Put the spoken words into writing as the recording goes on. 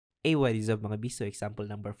Hey, what is up mga bis? So, example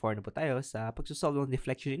number 4 na po tayo sa pagsusolve ng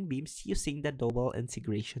deflection in beams using the double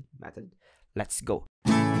integration method. Let's go!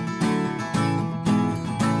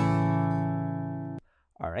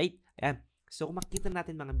 Alright, ayan. So, kung makikita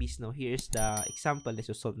natin mga bis, no, here's the example na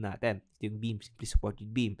susolve natin. Ito yung beam, simply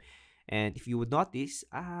supported beam. And if you would notice,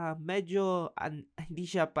 medyo hindi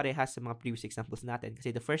siya parehas sa mga previous examples natin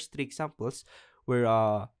kasi the first 3 examples were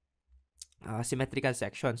symmetrical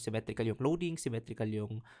sections. Symmetrical yung loading, symmetrical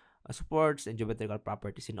yung supports, and geometrical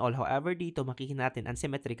properties and all. However, dito makikita natin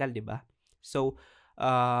unsymmetrical, di ba? So,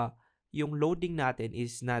 yung loading natin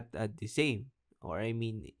is not the same. Or I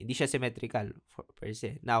mean, hindi siya symmetrical per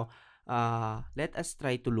se. Now, let us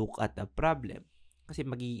try to look at the problem. Kasi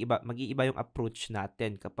mag-iiba yung approach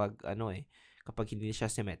natin kapag kapag hindi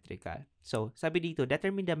siya symmetrical. So, sabi dito,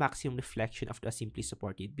 determine the maximum deflection of the simply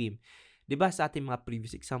supported beam. 'Di ba sa ating mga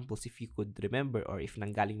previous examples, if you could remember or if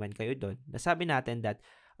nanggaling man kayo doon, nasabi natin that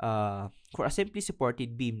for a simply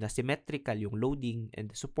supported beam na symmetrical yung loading and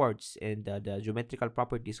the supports and the geometrical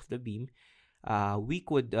properties of the beam, we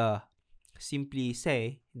could simply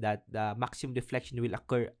say that the maximum deflection will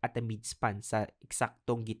occur at the midspan sa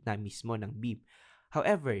eksaktong gitna mismo ng beam.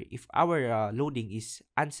 However, if our loading is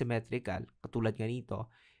unsymmetrical, katulad nga nito,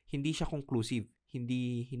 hindi siya conclusive.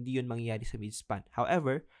 Hindi yun mangyayari sa midspan.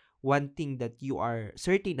 However, one thing that you are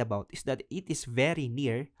certain about is that it is very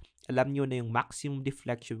near. Alam nyo na yung maximum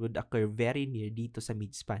deflection would occur very near dito sa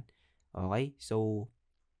midspan. Okay? So,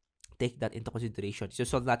 take that into consideration. So,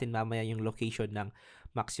 solve natin mamaya yung location ng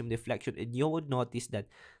maximum deflection and you would notice that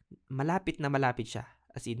malapit na malapit siya.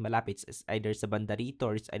 As in, malapit. It's either sa banda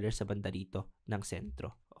rito or it's either sa banda rito ng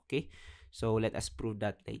sentro. Okay? So, let us prove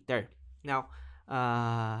that later. Now,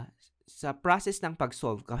 sa process ng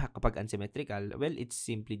pag-solve kapag unsymmetrical, well, it's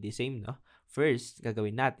simply the same, no? First,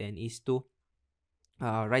 gagawin natin is to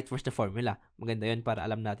write first the formula. Maganda yun para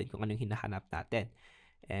alam natin kung anong hinahanap natin.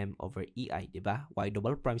 M over EI, di ba? Y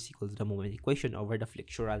double prime is equal to the moment equation over the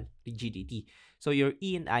flexural rigidity. So, your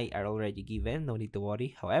E and I are already given. No need to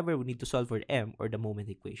worry. However, we need to solve for M or the moment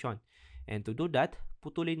equation. And to do that,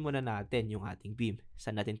 putulin muna natin yung ating beam.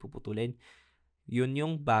 Saan natin puputulin? Yun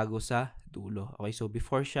yung bago sa dulo. Okay, so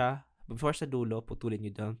before sa dulo, putulin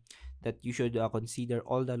nyo doon that you should consider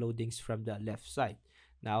all the loadings from the left side.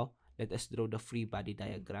 Now, let us draw the free body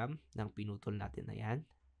diagram ng pinutol natin na yan.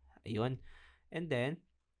 Ayun. And then,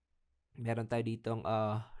 meron tayo ditong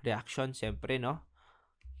reaction, siyempre, no?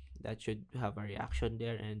 That should have a reaction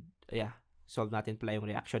there. And, yeah, solve natin pala yung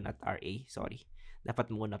reaction at RA. Sorry. Dapat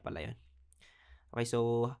muna pala yun. Okay,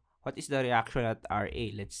 so, what is the reaction at RA?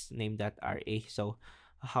 Let's name that RA. So,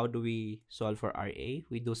 how do we solve for RA?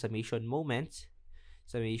 We do summation moments.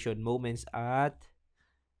 Summation moments at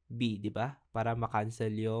B, di ba? Para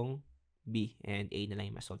makancel yung B and A na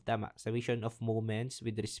lang yung masolve. Tama. Summation of moments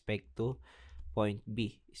with respect to point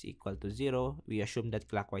B is equal to 0. We assume that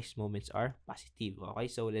clockwise moments are positive. Okay,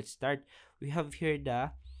 so let's start. We have here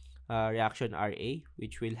the reaction RA,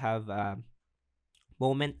 which will have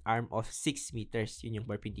moment arm of 6 meters. Yun yung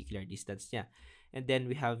perpendicular distance niya. And then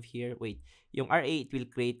we have here, yung RA, it will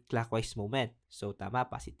create clockwise moment. So, tama,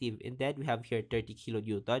 positive. And then we have here 30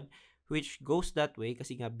 kilonewton, which goes that way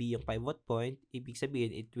kasi nga B yung pivot point. Ibig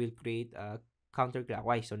sabihin, it will create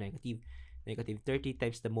counterclockwise, so negative. Negative 30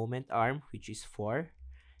 times the moment arm, which is 4.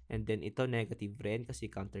 And then ito negative rin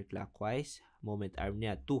kasi counterclockwise. Moment arm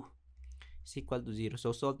niya 2 is equal to 0.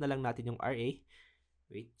 So, solve na lang natin yung RA.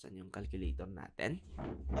 Wait, saan yung calculator natin?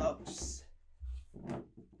 Oops.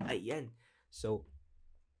 Ayan. So,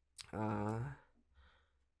 ano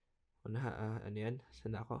yan?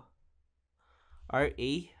 Saan ako?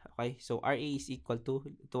 RA. Okay, so RA is equal to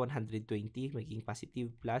 120, magiging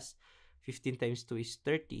positive plus 15 times 2 is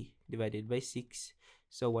 30 divided by 6.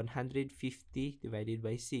 So, 150 divided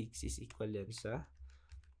by 6 is equal yan sa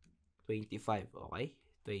 25. Okay?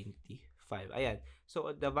 25. Ayan.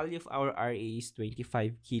 So, the value of our RA is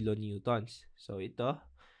 25 kilonewtons. So, ito,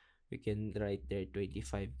 we can write there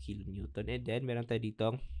 25 kilonewton. And then, meron tayo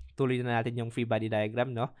ditong, tuloy na natin yung free body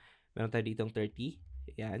diagram, no? Meron tayo ditong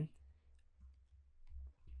 30. Ayan.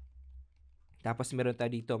 Tapos, meron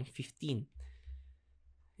tayo ditong 15.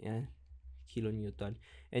 Ayan. Kilonewton.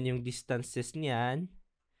 And yung distances niyan,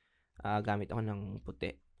 gamit ako ng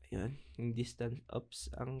puti. Ayun. Yung distance,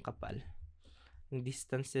 ang kapal. Yung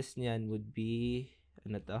distances niyan would be,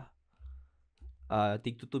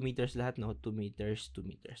 tig to 2 meters lahat, no? 2 meters, 2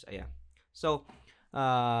 meters. Ayan. So,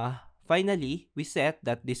 finally, we set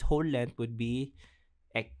that this whole length would be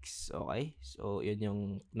X. Okay? So, yun yung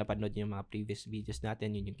napanood yung mga previous videos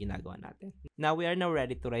natin. Yun yung ginagawa natin. Now, we are now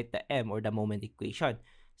ready to write the M or the moment equation.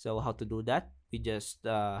 So, how to do that? We just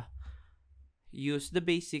use the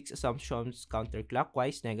basics assumptions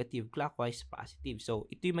counterclockwise, negative, clockwise, positive. So,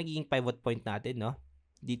 ito yung magiging pivot point natin, no?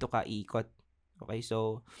 Dito ka iikot. Okay,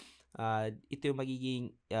 so, ito yung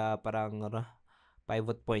magiging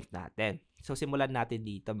pivot point natin. So, simulan natin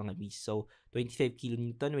dito mga bees. So, 25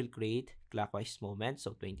 kilonewton will create clockwise moment.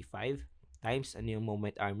 So, 25 times ano yung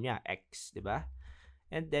moment arm niya? X, di ba?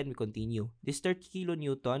 And then, we continue. This 30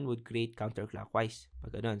 kilonewton would create counterclockwise.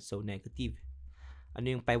 Pag ganun. So, negative. Ano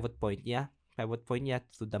yung pivot point niya? Pivot point niya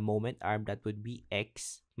to the moment arm, that would be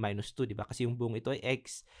x minus 2, di ba? Kasi yung buong ito ay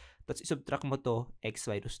x. Tapos isubtract mo to, x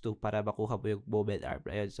minus 2 para makuha mo yung moment arm.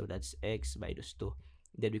 Ayun, so that's x minus 2.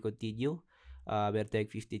 Then we continue. Meron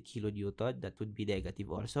tayong 15 kilonewton. That would be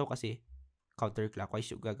negative also kasi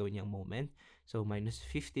counterclockwise yung gagawin niyang moment. So, minus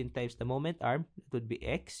 15 times the moment arm, that would be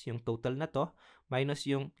x, yung total na to, minus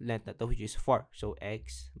yung length na to, which is 4. So,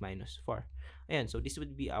 x minus 4. Ayan, so this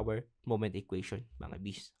would be our moment equation, mga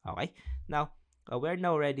bees. Okay? Now, we're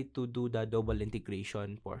now ready to do the double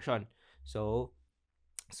integration portion. So,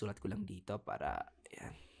 sulat ko lang dito para,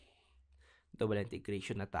 ayan, double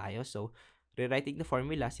integration na tayo. So, rewriting the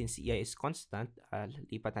formula, since EI is constant,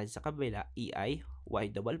 lipat natin sa kabila, EI, y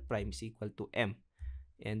double prime is equal to M.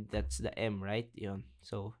 And that's the M, right? Yun.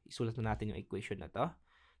 So, isulat na natin yung equation na to.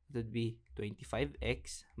 It would be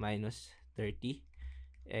 25x minus 30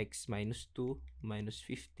 x minus 2 minus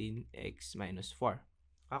 15 x minus 4.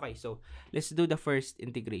 Okay, so let's do the first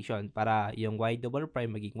integration. Para yung y double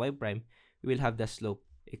prime maging y prime, we will have the slope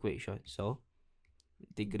equation. So,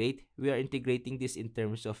 integrate. We are integrating this in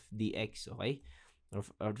terms of dx, okay?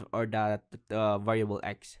 Or the variable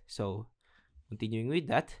x. So, continuing with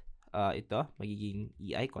that, ito, magiging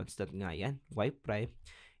EI, constant nga yan, y prime.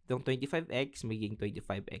 Itong 25x, magiging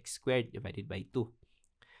 25x squared divided by 2.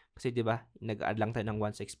 Kasi, di ba, nag-add lang tayo ng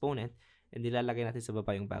 1 sa exponent, and nilalagay natin sa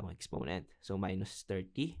baba yung bagong exponent. So, minus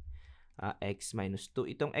 30, x minus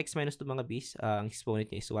 2. Itong x minus 2, mga bees, ang exponent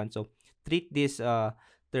niya is 1. So, treat this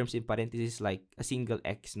terms in parentheses like a single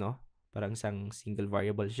x, no? Parang isang single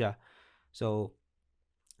variable siya. So,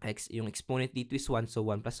 x, yung exponent dito is 1, so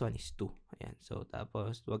 1 plus 1 is 2. Ayan. So,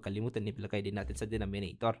 tapos, huwag kalimutan, nilagay din natin sa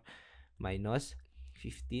denominator. Minus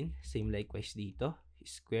 15, same likewise dito,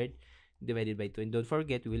 squared, divided by 2. And don't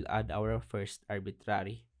forget, we will add our first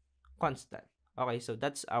arbitrary constant. Okay, so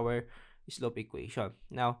that's our slope equation.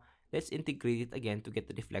 Now, let's integrate it again to get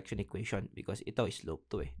the deflection equation because ito is slope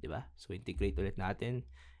 2 eh, di ba? So, integrate ulit natin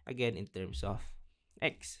again in terms of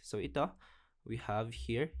x. So, ito, we have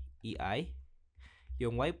here EI.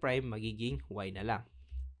 Yung y prime, magiging y na lang.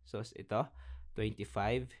 So, ito,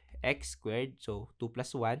 25x squared. So, 2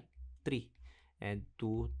 plus 1, 3. And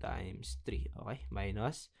 2 times 3. Okay,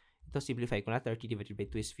 minus. Ito, simplify ko na. 30 divided by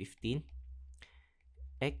 2 is 15.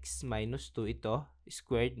 X minus 2 ito,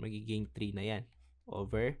 squared, magiging 3 na yan.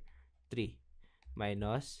 Over 3.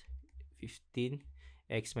 Minus 15.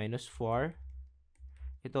 X minus 4.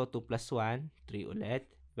 Ito, 2 plus 1. 3 ulit.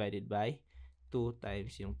 Divided by 2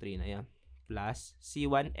 times yung 3 na yan. Plus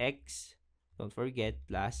C1X. Don't forget.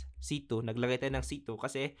 Plus C2. Naglagay tayo ng C2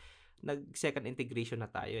 kasi nag-second integration na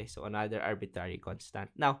tayo eh. So, another arbitrary constant.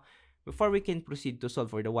 Now, before we can proceed to solve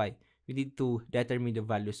for the y, we need to determine the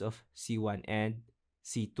values of C1 and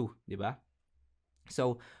C2, di ba?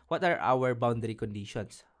 So, what are our boundary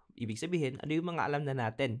conditions? Ibig sabihin, ano yung mga alam na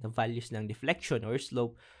natin, the values ng deflection or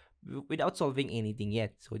slope without solving anything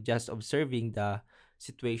yet. So, just observing the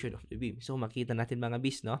situation of the beam. So, makita natin mga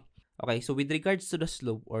bees, no? Okay, so with regards to the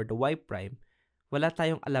slope or the y prime, wala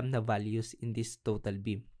tayong alam na values in this total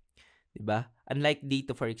beam. Diba? Unlike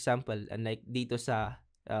dito, for example, unlike dito sa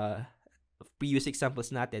previous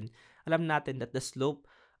examples natin, alam natin that the slope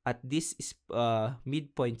at this is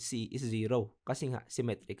midpoint C is 0 kasi nga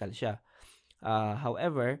symmetrical siya.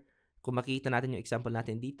 However, kung makikita natin yung example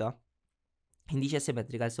natin dito, hindi siya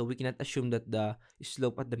symmetrical, so we cannot assume that the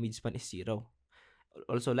slope at the midspan is 0.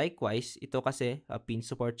 Also likewise, ito kasi pin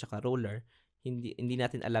support tsaka roller, hindi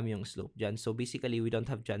natin alam yung slope dyan. So basically, we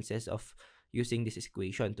don't have chances of using this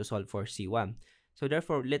equation to solve for C1. So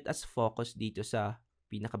therefore, let us focus dito sa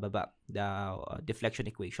pinakababa, the deflection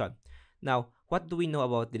equation. Now, what do we know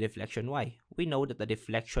about the deflection y? We know that the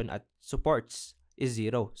deflection at supports is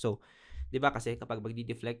 0. So, di ba kasi kapag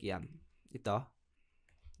magdi-deflect yan, ito,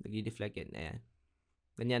 nagdi-deflect yan, ayan.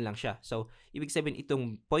 Ganyan lang siya. So, ibig sabihin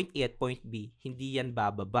itong point A at point B, hindi yan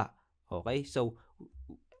bababa. Okay? So,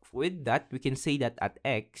 with that, we can say that at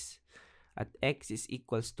x is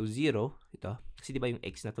equals to 0, ito, kasi di ba yung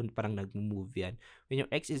x na to parang nag-move yan. When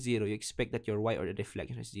your x is 0, you expect that your y or the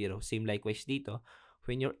deflection is 0. Same likewise dito.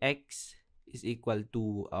 When your x is equal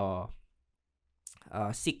to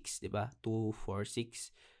 6, di ba? 2, 4,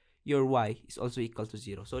 6, your y is also equal to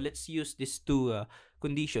 0. So let's use these two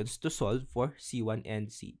conditions to solve for C1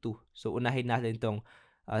 and C2. So unahin natin itong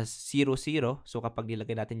 0, 0. So kapag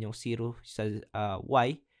nilagay natin yung 0 sa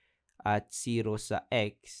y at 0 sa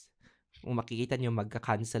x, kung makikita nyo,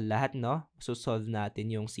 magka-cancel lahat, no? So solve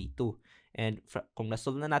natin yung C2. And kung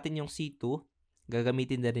na-solve na natin yung C2,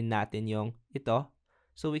 gagamitin na rin natin yung ito.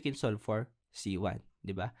 So we can solve for C1,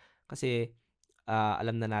 di ba? Kasi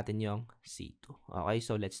alam na natin yung C2. Okay,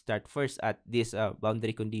 so let's start first at this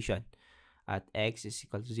boundary condition. At x is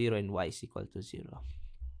equal to 0 and y is equal to 0.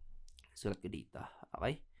 Sulat ko dito.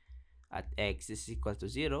 Okay? At x is equal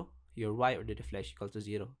to 0, your y or the deflection equal to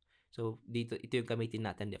 0. So, dito, ito yung gamitin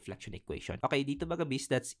natin, deflection equation. Okay, dito mga bis,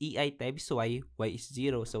 that's EI times y. Y is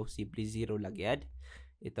 0, so simply 0 lang yan.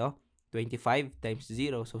 Ito, 25 times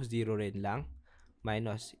 0, so 0 rin lang.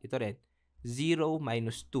 Minus, ito rin, 0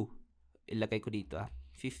 minus 2. Ilagay ko dito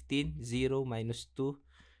 15, 0 minus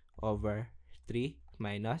 2 over 3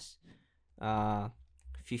 minus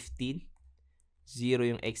 15. 0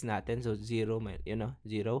 yung x natin, so 0, 0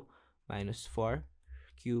 minus 4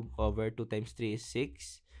 cube over 2 times 3 is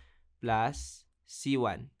 6 plus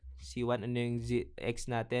C1. C1, ano yung x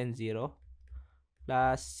natin? 0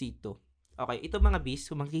 plus C2. Okay, ito mga bis,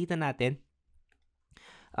 kung makikita natin,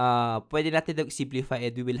 pwede natin simplify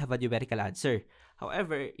and we will have a numerical answer.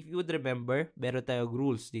 However, if you would remember, meron tayong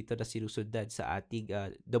rules dito na sinusundan sa ating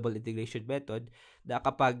double integration method na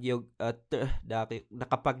kapag yung,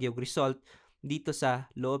 result dito sa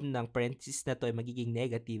loob ng parenthesis na to ay magiging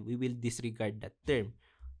negative, we will disregard that term.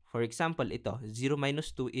 For example, ito, 0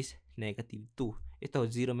 minus 2 is negative 2. Ito,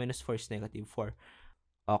 0 minus 4 is negative 4.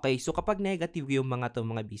 Okay, so kapag negative yung mga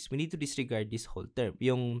bis, we need to disregard this whole term.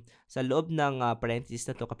 Yung sa loob ng parenthesis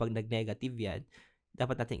na to, kapag nag-negative yan,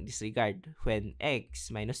 dapat natin disregard. When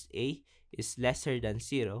x minus a is lesser than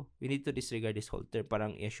 0, we need to disregard this whole term.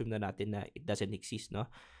 Parang i-assume na natin na it doesn't exist,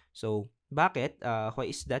 no? So, bakit?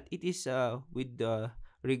 Why is that? It is with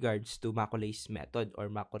regards to Macaulay's method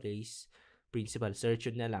or Macaulay's principle.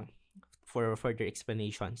 Search yun na lang for further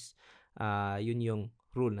explanations. Yun yung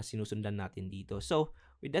rule na sinusundan natin dito. So,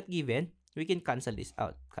 with that given, we can cancel this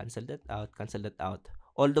out. Cancel that out, cancel that out.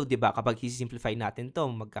 Although, di ba, kapag i-simplify natin to,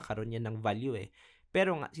 magkakaroon yan ng value eh.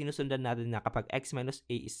 Pero nga, sinusundan natin na kapag x minus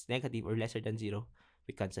a is negative or lesser than 0,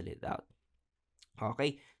 we cancel it out.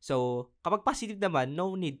 Okay, so kapag positive naman,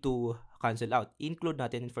 no need to cancel out. Include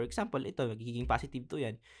natin, for example, ito, magiging positive to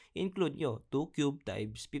yan. Include nyo, 2 cubed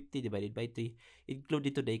times 50 divided by 3.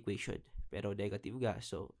 Include ito the equation. Pero negative ga,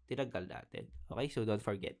 so tinanggal natin. Okay, so don't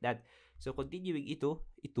forget that. So continuing ito,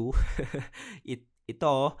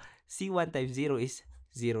 C1 times 0 is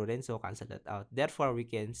 0 rin, so cancel that out. Therefore, we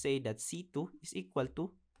can say that C2 is equal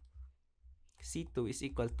to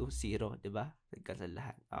 0, diba? Nag-cancel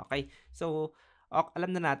lahat. Okay, so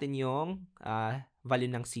alam na natin yung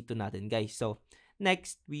value ng C2 natin, guys. So,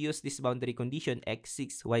 next, we use this boundary condition,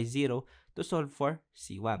 x6, y0, to solve for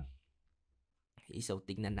C1. Okay, so,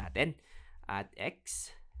 tignan natin. At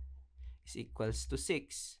x is equals to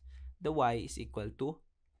 6. The y is equal to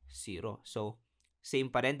 0. So,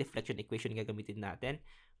 same pa rin, deflection equation gagamitin natin.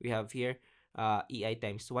 We have here, EI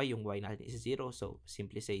times y, yung y natin is 0. So,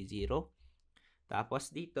 simply say 0.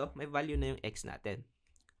 Tapos, dito, may value na yung x natin.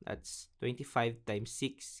 That's 25 times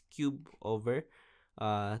 6 cube over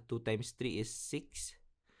 2 times 3 is 6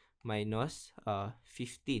 minus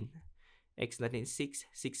 15. X natin is 6.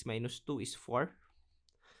 6 minus 2 is 4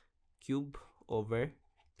 cube over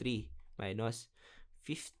 3 minus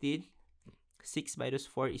 15. 6 minus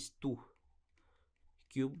 4 is 2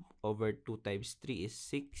 cube over 2 times 3 is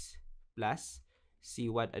 6 plus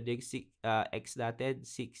C1. Ano yung x natin?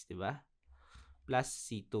 6, diba? Plus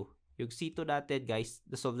C2. Yung C2 natin, guys,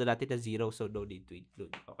 na-solve na natin na 0, so no need to include.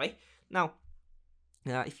 Okay? Now,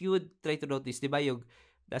 if you would try to notice, di ba yung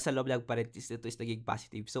nasa loob ng parenthesis nito is naging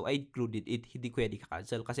positive. So, I included it. Hindi ko yan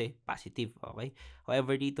i-cancel kasi positive. Okay?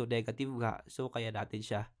 However, dito, negative nga. So, kaya natin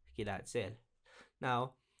siya kinancel.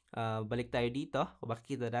 Now, balik tayo dito. Kung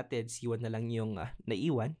makikita natin, C1 na lang yung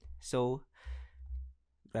naiwan. So,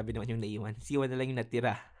 grabe naman yung naiwan. C1 na lang yung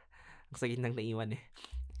natira. Ang sakit ng naiwan eh.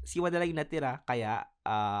 C1 na lang yung natira, kaya,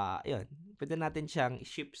 yun, pwede natin siyang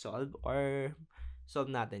shift solve or solve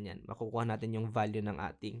natin yan. Makukuha natin yung value ng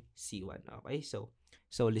ating C1. Okay, so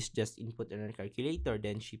let's just input in our calculator,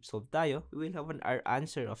 then shift solve tayo. We will have our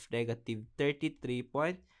answer of negative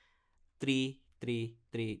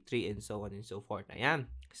 33.3333 and so on and so forth. Ayan.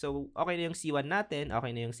 So, okay na yung C1 natin,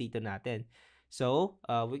 okay na yung C2 natin. So,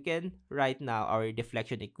 we can write now our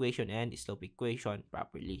deflection equation and slope equation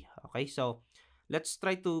properly. Okay, so, let's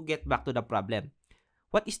try to get back to the problem.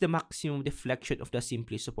 What is the maximum deflection of the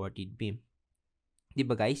simply supported beam? 'Di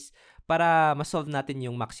ba guys? Para ma-solve natin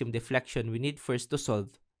yung maximum deflection, we need first to solve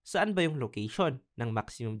saan ba yung location ng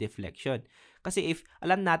maximum deflection. Kasi if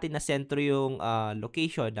alam natin na sentro yung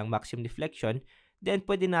location ng maximum deflection, then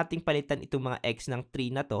pwede nating palitan itong mga x ng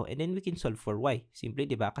 3 na to and then we can solve for y. Simple,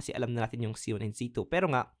 'di ba? Kasi alam na natin yung C1 and C2. Pero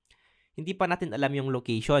nga, hindi pa natin alam yung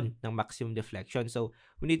location ng maximum deflection. So,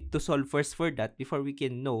 we need to solve first for that before we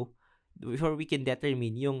can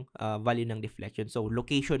determine yung value ng deflection. So,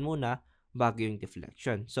 location muna bago yung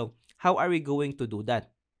deflection. So, how are we going to do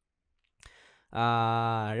that?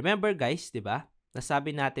 Remember guys, 'di ba?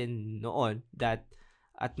 Nasabi natin noon that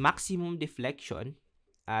at maximum deflection,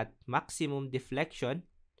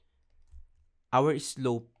 our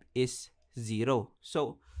slope is 0.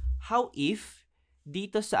 So, how if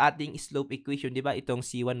dito sa ating slope equation, 'di ba, itong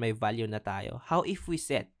C1 may value na tayo. How if we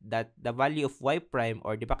set that the value of y prime,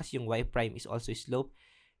 or 'di ba kasi yung y prime is also slope,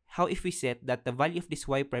 how if we set that the value of this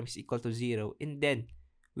y prime is equal to 0 and then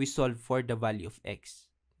we solve for the value of x,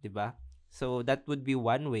 'di ba? So that would be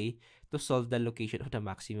one way to solve the location of the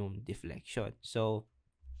maximum deflection. So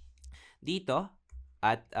dito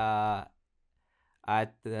at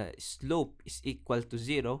slope is equal to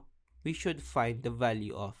 0, we should find the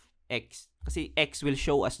value of x. Kasi x will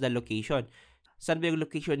show us the location. Saan ba yung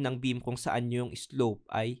location ng beam kung saan yung slope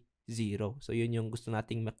ay 0? So, yun yung gusto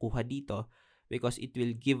nating makuha dito because it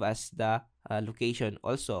will give us the location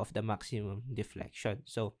also of the maximum deflection.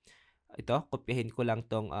 So, ito, kopyahin ko lang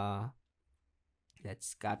tong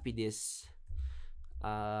let's copy this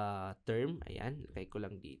term. Ayan, lagay ko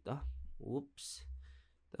lang dito. Oops.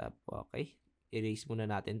 Tapos, okay. Erase muna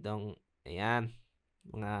natin tong, ayan,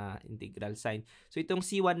 mga integral sign. So, itong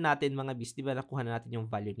C1 natin, mga bis, di ba nakuha na natin yung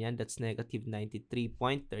value niyan? That's negative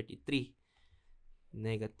 93.33.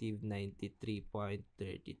 Negative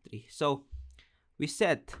 93.33. So, we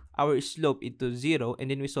set our slope into 0 and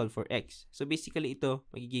then we solve for x. So, basically, ito,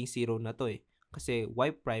 magiging 0 na to eh. Kasi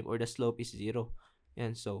y prime or the slope is 0.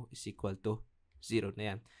 Yan, so, is equal to 0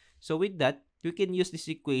 na yan. So, with that, we can use this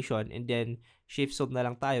equation and then shift solve na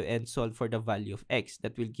lang tayo and solve for the value of x.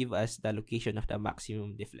 That will give us the location of the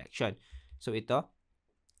maximum deflection. So, ito,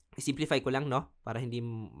 simplify ko lang, no? Para hindi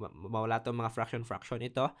mawala itong mga fraction.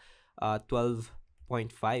 Ito,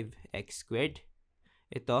 12.5 x squared.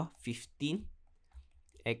 Ito, 15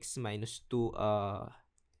 x minus 2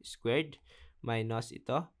 squared minus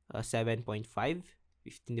ito, 7.5. 15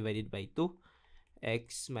 divided by 2.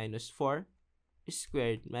 X minus 4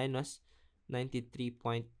 squared minus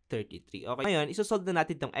 93.33. Okay, ngayon, isosolve na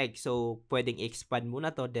natin tong x. So, pwedeng expand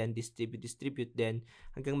muna to, then distribute, then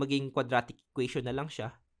hanggang maging quadratic equation na lang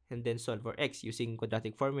siya, and then solve for x using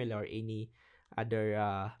quadratic formula or any other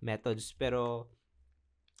methods. Pero,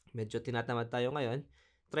 medyo tinatamad tayo ngayon.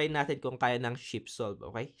 Try natin kung kaya ng shift solve,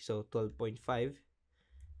 okay? So, 12.5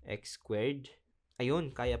 x squared.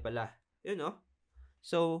 Ayun, kaya pala. Yun, no?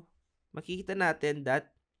 So, makikita natin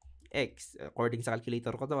that x, according sa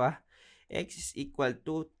calculator ko to x is equal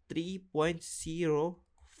to 3.056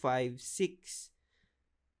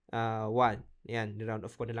 Yan, round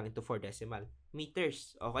off ko na lang into 4 decimal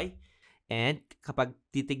meters, okay? And kapag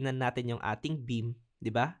titignan natin yung ating beam, 'di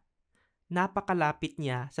ba? Napakalapit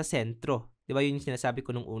niya sa sentro. 'Di ba yun yung sinasabi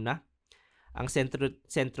ko nung una? Ang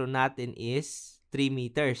sentro natin is 3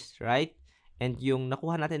 meters, right? And yung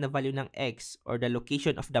nakuha natin na value ng x or the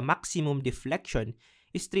location of the maximum deflection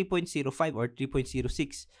is 3.05 or 3.06.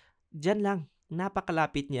 Diyan lang,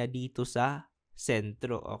 napakalapit niya dito sa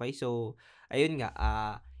sentro. Okay? So, ayun nga,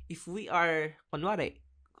 if we are, kunwari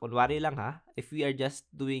lang if we are just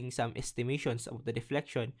doing some estimations of the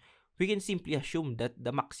deflection, we can simply assume that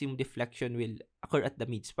the maximum deflection will occur at the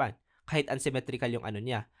midspan. Kahit unsymmetrical yung ano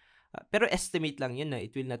niya. Pero estimate lang yun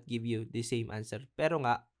it will not give you the same answer. Pero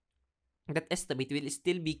nga, that estimate will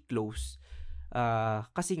still be close.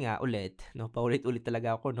 Kasi nga, paulit-ulit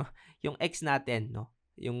talaga ako, yung x natin,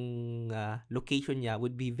 yung location niya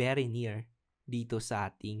would be very near dito sa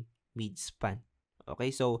ating midspan.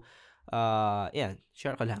 Okay, so, ayan,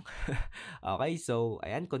 share ko lang. Okay, so,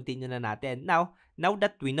 ayan, continue na natin. Now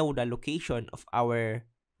that we know the location of our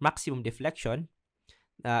maximum deflection,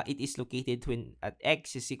 it is located when at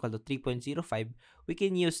x is equal to 3.05, we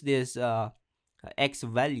can use this x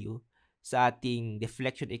value sa ating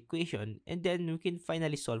deflection equation and then we can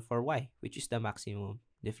finally solve for y, which is the maximum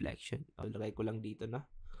deflection. Lagay ko lang dito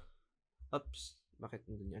Oops, bakit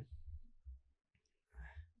nandun yan?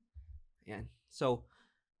 Ayan. So,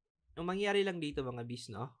 ang mangyari lang dito mga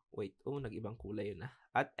bis, wait, nag-ibang kulay yun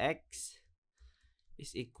At x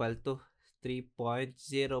is equal to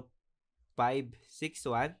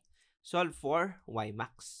 3.0561, solve for y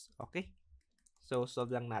max. Okay? So,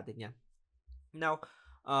 solve lang natin yan. Now,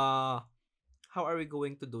 How are we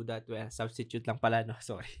going to do that? Well, substitute lang pala, no?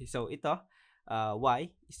 Sorry. So, ito,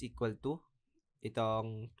 y is equal to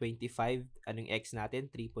itong 25, anong x natin?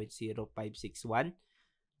 3.0561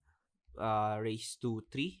 raised to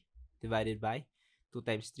 3 divided by 2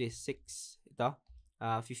 times 3 is 6. Ito,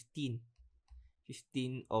 15.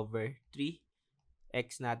 15 over 3.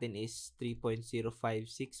 X natin is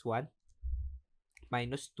 3.0561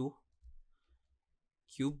 minus 2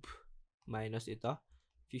 cube minus ito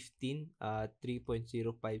 15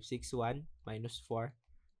 3.0561 minus 4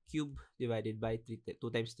 cube divided by 2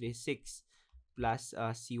 times 3 is 6 plus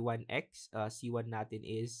C1x. C1 natin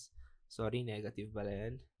is, sorry, negative pala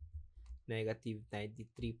yan, negative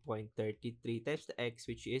 93.33 times the x,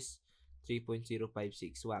 which is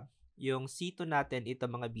 3.0561. Yung C2 natin, ito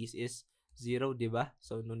mga B's, is 0, di ba?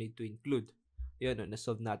 So, no need to include. Yun, no,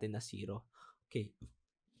 na-solve natin na 0. Okay.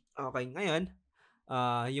 Okay, ngayon,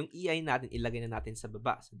 yung EI natin, ilagay na natin sa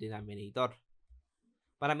baba, sa denominator.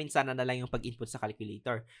 Para minsan na lang yung pag-input sa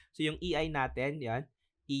calculator. So, yung EI natin, yan,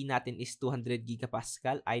 E natin is 200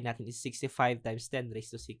 gigapascal, I natin is 65 times 10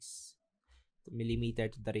 raised to 6 millimeter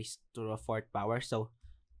to the raised to the 4th power. So,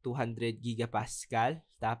 200 gigapascal.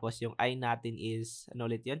 Tapos, yung I natin is, ano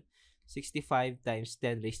ulit yun? 65 times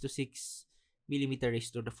 10 raised to 6 millimeter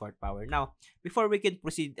raised to the 4th power. Now, before we can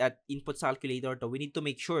proceed at input sa calculator, we need to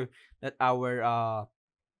make sure that our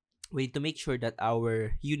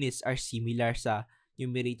units are similar sa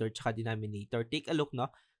numerator tsaka denominator. Take a look, no?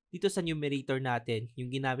 Dito sa numerator natin,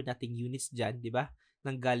 yung ginamit nating units dyan, di ba?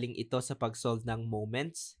 Nanggaling ito sa pag-solve ng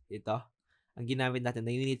moments. Ito. Ang ginamit natin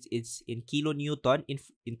na units is in kilonewton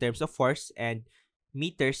in terms of force and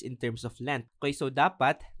meters in terms of length. Okay, so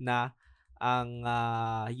dapat na ang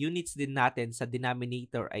units din natin sa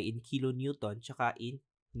denominator ay in kilonewton tsaka in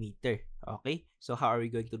meter. Okay? So, how are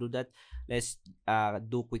we going to do that? Let's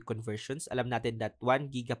do quick conversions. Alam natin that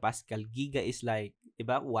 1 gigapascal, giga is like,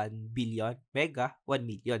 diba, 1 billion, mega, 1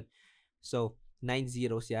 million. So, 9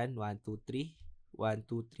 zeros yan, 1, 2, 3, 1,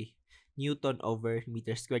 2, 3. Newton over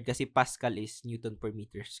meter squared kasi Pascal is Newton per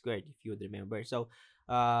meter squared, if you would remember. So,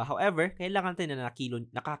 however, kailangan tayo na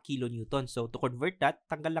naka-kilonewton. So, to convert that,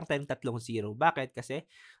 tanggal lang tayong 3 zero. Bakit? Kasi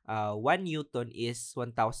 1 Newton is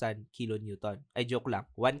 1,000 kilonewton. Ay, joke lang.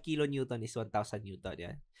 1 kilonewton is 1,000 Newton.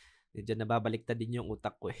 Yan. Medyo nababaliktad din yung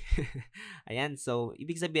utak ko eh. Ayan. So,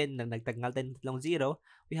 ibig sabihin na nagtanggal tayo ng 3 zero,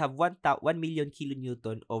 we have 1 million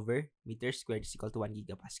kilonewton over meter squared is equal to 1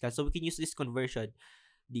 gigapascal. So, we can use this conversion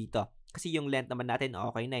dito. Kasi yung length naman natin,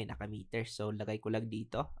 okay na, naka-meter. So, lagay ko lang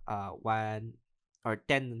dito, 1 or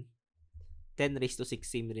 10 raised to 6,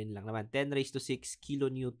 same rin lang naman. 10 raised to 6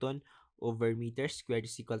 kilonewton over meter squared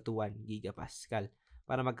is equal to 1 gigapascal.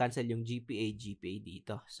 Para mag-cancel yung GPA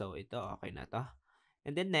dito. So, ito, okay na to.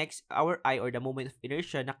 And then next, our I or the moment of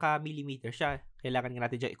inertia, naka-millimeter siya. Kailangan nga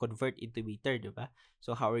natin dyan i-convert into meter, diba?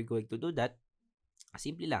 So, how are we going to do that?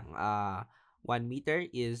 Simple lang. 1 meter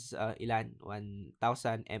is ilan?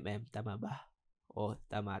 1,000 mm. Tama ba? O,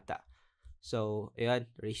 tama ta. So, ayan,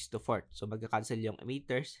 raised to 4. So, magka-cancel yung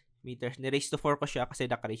meters. Ni-raised to 4 ko siya kasi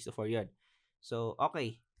naka-raised to 4 yun. So,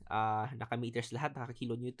 okay. Naka-meters lahat,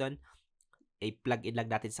 naka-kilonewton. I-plug in lang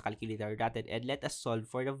natin sa calculator natin and let us solve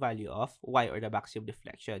for the value of y or the maximum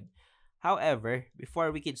deflection. However,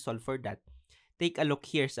 before we can solve for that, take a look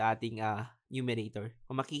here sa ating numerator.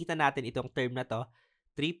 Kung makikita natin itong term na to,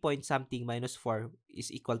 3 point something minus 4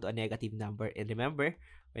 is equal to a negative number. And remember,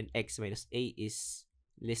 when x minus a is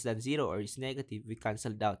less than 0 or is negative, we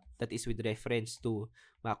canceled out. That is with reference to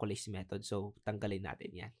Macaulay's method. So, tanggalin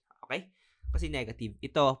natin yan. Okay? Kasi negative.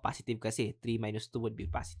 Ito, positive kasi. 3 minus 2 would be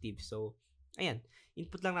positive. So, ayan.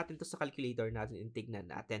 Input lang natin to sa calculator natin and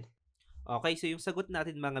tignan natin. Okay, so yung sagot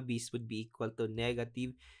natin mga B's would be equal to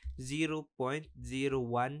negative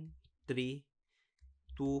 0.013245.8.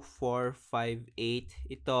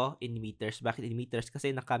 Ito in meters. Bakit in meters?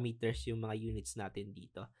 Kasi naka-meters yung mga units natin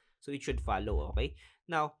dito. So, it should follow, okay?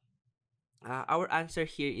 Now, our answer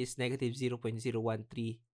here is negative 0.013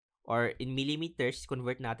 or in millimeters,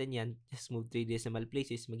 convert natin yan. Just move 3 decimal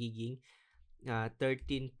places, magiging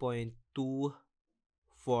 2458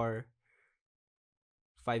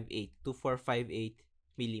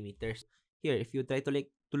 millimeters. Here, if you try to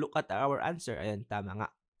look at our answer, ayan, tama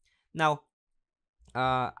nga. Now,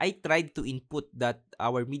 I tried to input that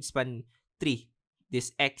our midspan 3,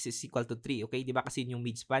 this x is equal to 3, okay? Diba kasi yung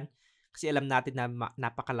midspan? Kasi alam natin na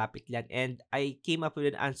napakalapit yan. And I came up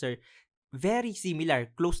with an answer very similar,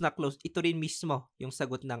 close na close. Ito rin mismo yung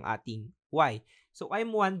sagot ng ating y. So,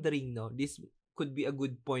 I'm wondering, no, this could be a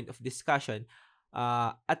good point of discussion.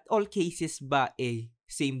 At all cases ba,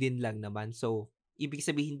 same din lang naman. So, ibig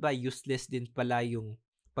sabihin ba, useless din pala yung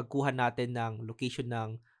pagkuha natin ng location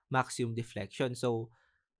ng maximum deflection. So,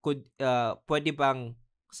 pwede bang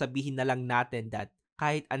sabihin na lang natin that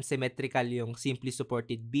kahit unsymmetrical yung simply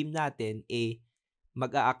supported beam natin,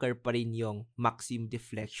 mag-a-occur pa rin yung maximum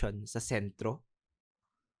deflection sa sentro?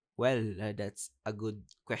 Well, that's a good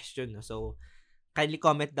question. No? So, kindly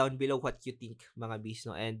comment down below what you think, mga bis,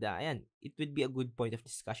 no? And ayan, it would be a good point of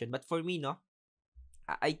discussion. But for me, no,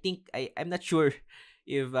 I think I'm not sure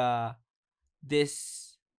if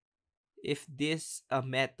this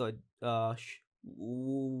method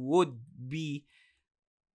would be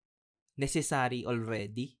necessary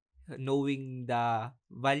already, knowing the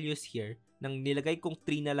values here. Nang nilagay kong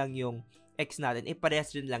 3 na lang yung x natin,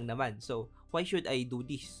 parehas rin lang naman. So, why should I do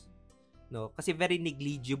this? No, kasi very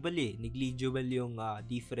negligible Negligible yung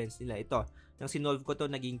difference nila. Ito, nang sinolve ko to,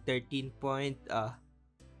 naging 13.26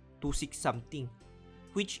 something.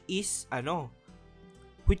 Which is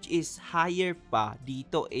higher pa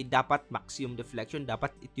dito. Dapat maximum deflection.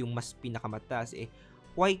 Dapat ito yung mas pinakamataas.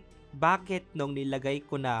 Bakit nung nilagay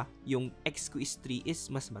ko na yung x ko is 3 is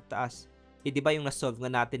mas mataas? Di ba yung nasolve nga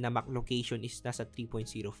natin na Mach location is nasa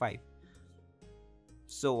 3.05?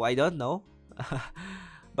 So, I don't know.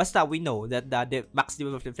 Basta we know that the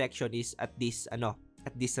maximum of deflection is at this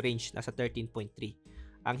range, nasa 13.3.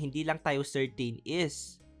 Ang hindi lang tayo certain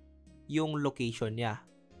is yung location niya.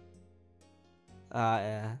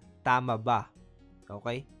 Tama ba?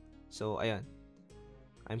 Okay? So, ayun.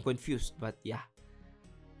 I'm confused, but yeah.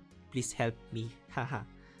 Please help me.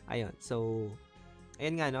 Ayun. So,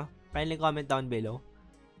 ayun nga, no? Kindly comment down below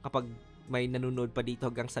kapag may nanonood pa dito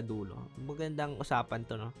hanggang sa dulo. Magandang usapan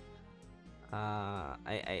to, no?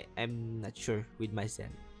 I'm not sure with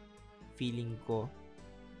myself. Feeling ko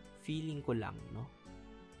lang, no?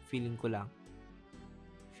 Feeling ko lang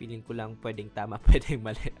pwedeng tama, pwedeng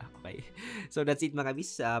mali. Okay. So that's it, mga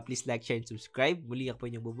bis. Please like, share, and subscribe. Muli ako po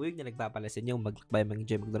inyong bubuyog na nagpapala sa inyo. Maglakbay,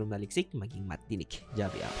 mag-enjoy, magdarong naliksik, maging matinik.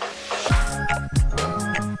 Jabi out.